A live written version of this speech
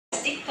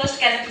First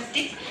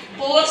characteristic,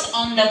 pores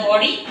on the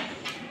body.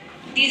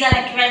 These are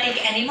aquatic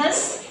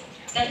animals.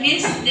 That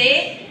means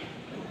they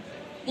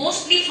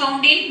mostly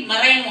found in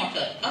marine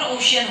water or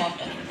ocean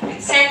water.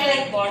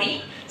 Sac-like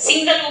body,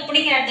 single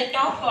opening at the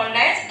top called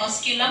as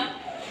osculum.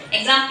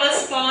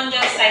 Examples, sponge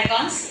or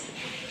cycons.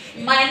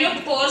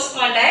 Minute pores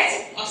called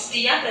as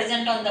ostia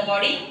present on the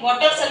body.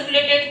 Water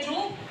circulated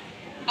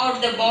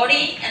throughout the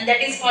body, and that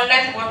is called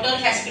as water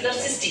vascular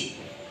system.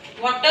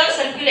 Water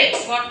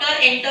circulates, water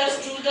enters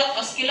through the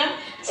osculum,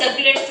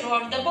 circulates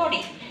throughout the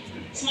body.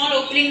 Small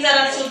openings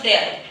are also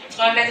there,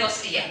 called as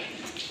ostia.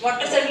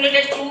 Water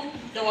circulated through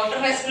the water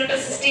vascular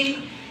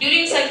system.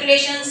 During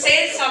circulation,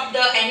 cells of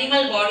the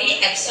animal body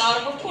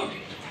absorb food.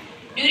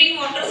 During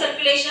water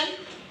circulation,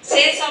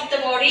 cells of the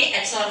body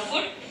absorb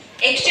food.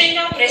 Exchange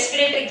of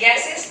respiratory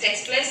gases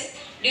takes place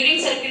during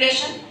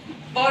circulation.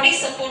 Body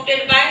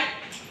supported by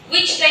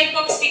which type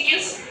of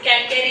spicules?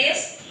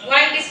 Calcareous.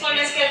 Why it is called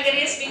as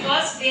calcareous?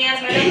 Because they are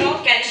made up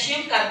of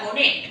calcium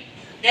carbonate.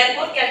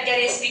 Therefore,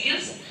 calcareous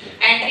spicules.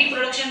 And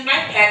reproduction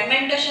by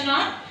fragmentation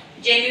or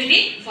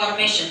gemuli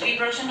formation.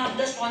 Reproduction of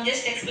the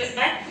sponges takes place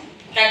by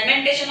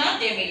fragmentation or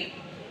gemuli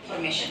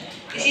formation.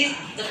 This is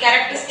the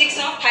characteristics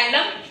of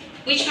phylum.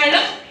 Which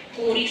phylum?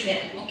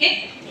 Porifera.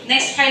 Okay.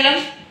 Next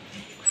phylum.